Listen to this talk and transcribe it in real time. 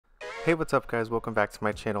Hey, what's up guys, welcome back to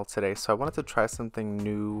my channel today. So I wanted to try something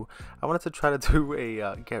new. I wanted to try to do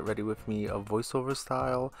a get ready with me, a voiceover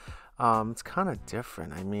style. It's kind of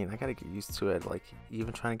different. I mean, I gotta get used to it. Like,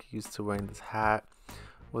 even trying to get used to wearing this hat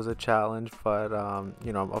was a challenge, but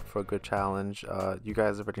you know, I'm up for a good challenge. You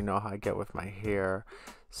guys already know how I get with my hair,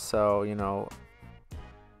 so you know,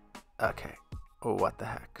 okay. Oh, what the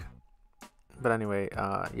heck. But anyway,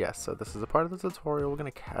 yeah, so this is a part of the tutorial. We're gonna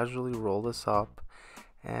casually roll this up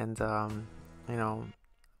and you know,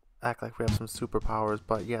 act like we have some superpowers.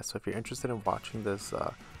 But yeah, so if you're interested in watching this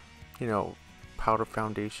you know, powder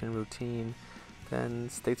foundation routine, then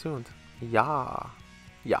stay tuned. Yeah.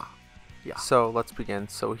 So let's begin.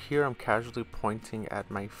 So here I'm casually pointing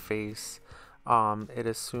at my face. It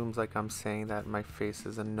assumes like I'm saying that my face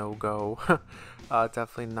is a no-go.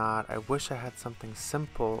 Definitely not. I wish I had something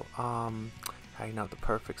simple. I know the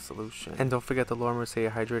perfect solution. And don't forget the Laura Mercier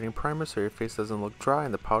hydrating primer so your face doesn't look dry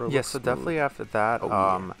and the powder looks smooth. Definitely after that,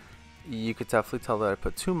 you could definitely tell that I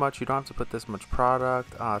put too much. You don't have to put this much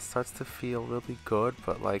product. It starts to feel really good,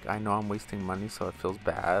 but like I know I'm wasting money, so it feels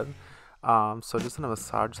bad. So just gonna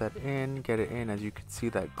massage that in, get it in. As you can see,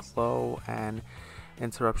 that glow and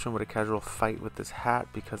interruption with a casual fight with this hat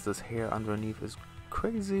because this hair underneath is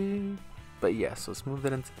crazy. But yeah, so smooth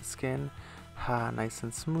it into the skin. Nice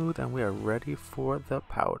and smooth, and we are ready for the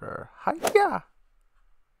powder. Hiya!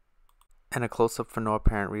 And a close-up for no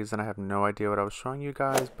apparent reason. I have no idea what I was showing you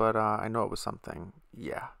guys, but I know it was something.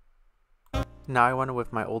 Yeah. Now I went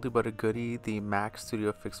with my oldie but a goodie, the MAC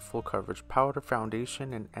Studio Fix Full Coverage Powder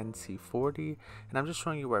Foundation in NC40. And I'm just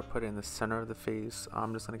showing you where I put it in the center of the face.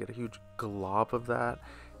 I'm just going to get a huge glob of that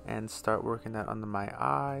and start working that under my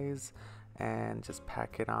eyes. And just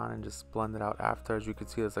pack it on and just blend it out after. As you can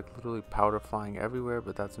see, there's like literally powder flying everywhere,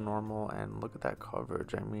 but that's normal. And look at that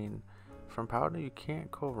coverage. I mean, from powder you can't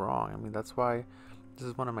go wrong. I mean, that's why this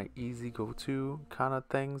is one of my easy go-to kind of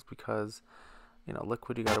things, because you know,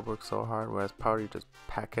 liquid you gotta work so hard, whereas powder you just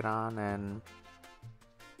pack it on and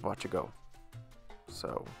watch it go.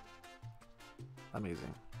 So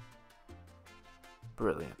amazing,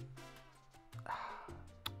 brilliant.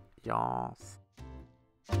 Yes.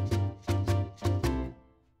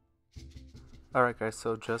 Alright guys,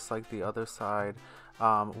 so just like the other side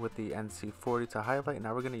with the NC40 to highlight,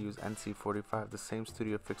 now we're going to use NC45, the same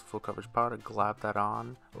Studio Fix full coverage powder, glob that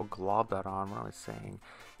on, what am I saying,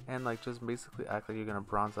 and like just basically act like you're going to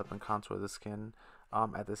bronze up and contour the skin.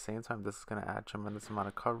 At the same time, this is going to add tremendous amount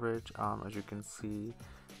of coverage. As you can see,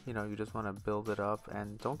 you know, you just want to build it up,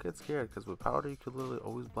 and don't get scared, because with powder you could literally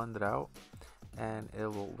always blend it out and it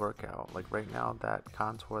will work out. Like right now, that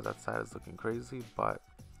contour, that side is looking crazy, but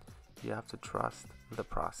you have to trust the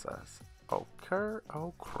process. Okay.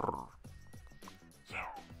 Yeah.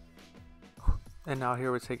 And now here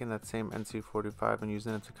we're taking that same NC45 and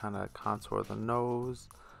using it to kind of contour the nose.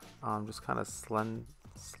 Just kind of slim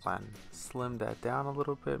that down a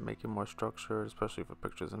little bit, make it more structured, especially for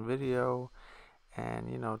pictures and video.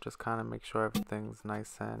 And you know, just kind of make sure everything's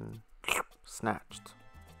nice and snatched.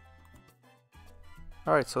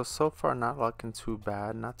 Alright, so far not looking too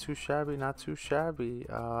bad, not too shabby.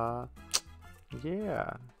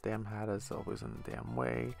 Yeah, damn hat is always in the damn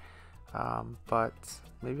way. But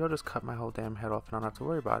maybe I'll just cut my whole damn head off and I don't have to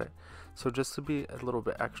worry about it. So just to be a little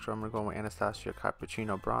bit extra, I'm gonna go with Anastasia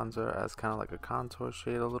Cappuccino bronzer as kind of like a contour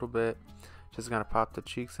shade a little bit. Just gonna pop the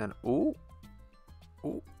cheeks and ooh,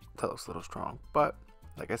 that looks a little strong. But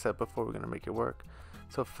like I said before, we're gonna make it work.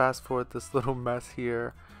 So fast forward this little mess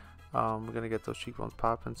here. We're gonna get those cheekbones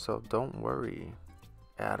popping, so don't worry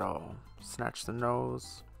at all. Snatch the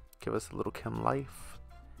nose, give us a little Kim life,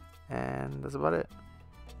 and that's about it.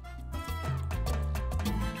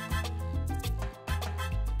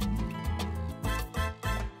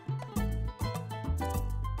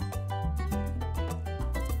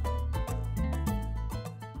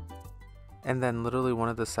 And then literally one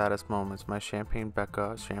of the saddest moments, my Champagne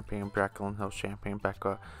Jacqueline Hill Champagne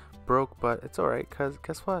Becca broke, but it's alright, because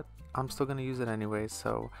guess what? I'm still going to use it anyway.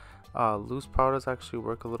 So loose powders actually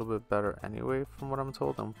work a little bit better anyway, from what I'm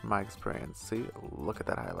told and my experience. See, look at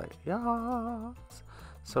that highlight. Yes.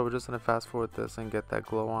 So we're just going to fast forward this and get that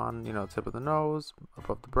glow on, you know, tip of the nose,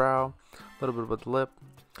 above the brow, a little bit above the lip,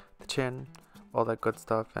 the chin, all that good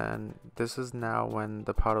stuff. And this is now when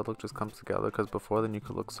the powder look just comes together, because before then you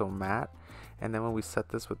could look so matte, and then when we set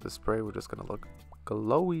this with the spray, we're just going to look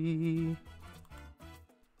glowy.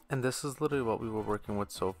 And this is literally what we were working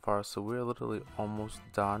with so far, so we're literally almost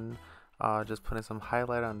done. Just putting some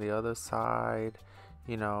highlight on the other side,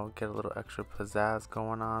 you know, get a little extra pizzazz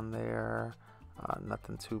going on there.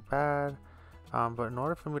 Nothing too bad. But in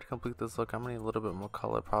order for me to complete this look, I'm gonna need a little bit more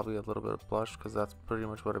color, probably a little bit of blush, because that's pretty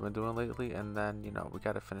much what I've been doing lately. And then, you know, we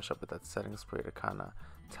gotta finish up with that setting spray to kind of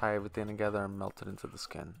tie everything together and melt it into the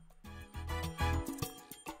skin.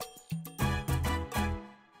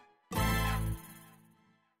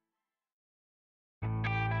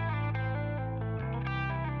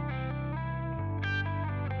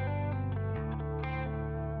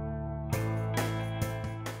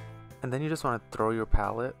 And then you just want to throw your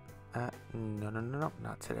palette at, no,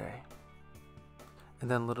 not today. And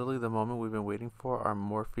then literally the moment we've been waiting for, our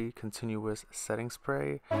Morphe continuous setting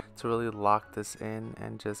spray to really lock this in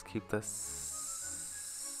and just keep this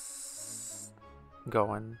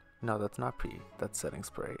going. No, that's not P, that's setting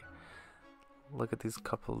spray. Look at these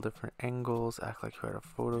couple different angles, act like you're at a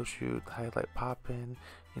photo shoot, highlight popping,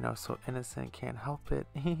 you know, so innocent, can't help it.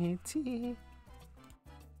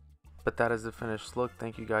 But that is the finished look.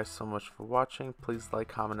 Thank you guys so much for watching. Please like,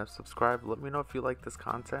 comment, and subscribe. Let me know if you like this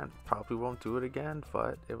content. Probably won't do it again,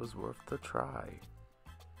 but it was worth the try.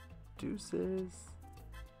 Deuces.